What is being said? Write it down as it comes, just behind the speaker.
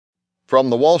From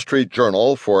the Wall Street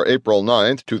Journal for April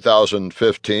 9,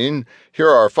 2015, here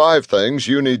are 5 things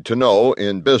you need to know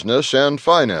in business and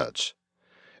finance.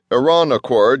 Iran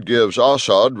accord gives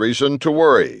Assad reason to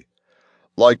worry.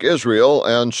 Like Israel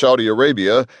and Saudi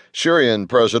Arabia, Syrian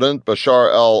President Bashar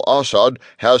al-Assad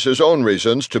has his own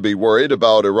reasons to be worried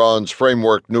about Iran's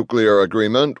framework nuclear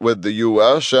agreement with the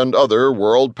U.S. and other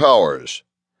world powers.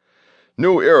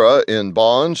 New era in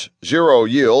bonds, 0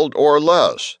 yield or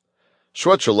less.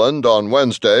 Switzerland on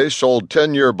Wednesday sold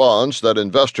 10-year bonds that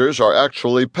investors are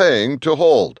actually paying to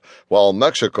hold, while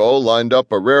Mexico lined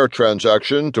up a rare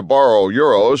transaction to borrow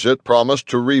euros it promised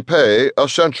to repay a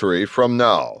century from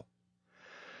now.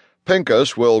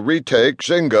 Pincus will retake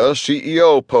Zynga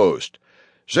CEO post.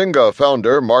 Zynga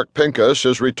founder Mark Pincus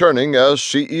is returning as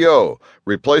CEO,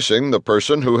 replacing the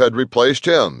person who had replaced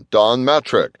him, Don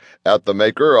Matrick, at the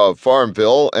maker of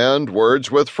Farmville and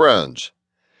Words with Friends.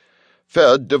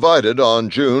 Fed divided on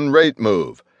June rate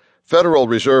move. Federal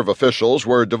Reserve officials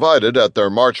were divided at their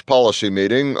March policy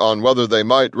meeting on whether they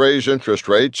might raise interest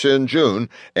rates in June,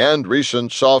 and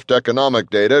recent soft economic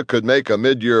data could make a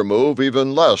mid-year move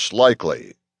even less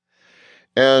likely.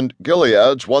 And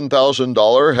Gilead's $1,000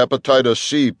 hepatitis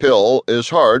C pill is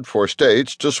hard for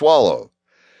states to swallow.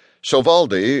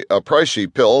 Sovaldi, a pricey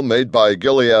pill made by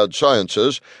Gilead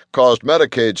Sciences, caused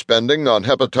Medicaid spending on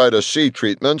hepatitis C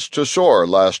treatments to soar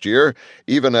last year,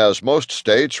 even as most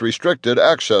states restricted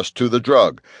access to the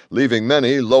drug, leaving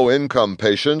many low-income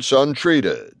patients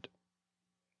untreated.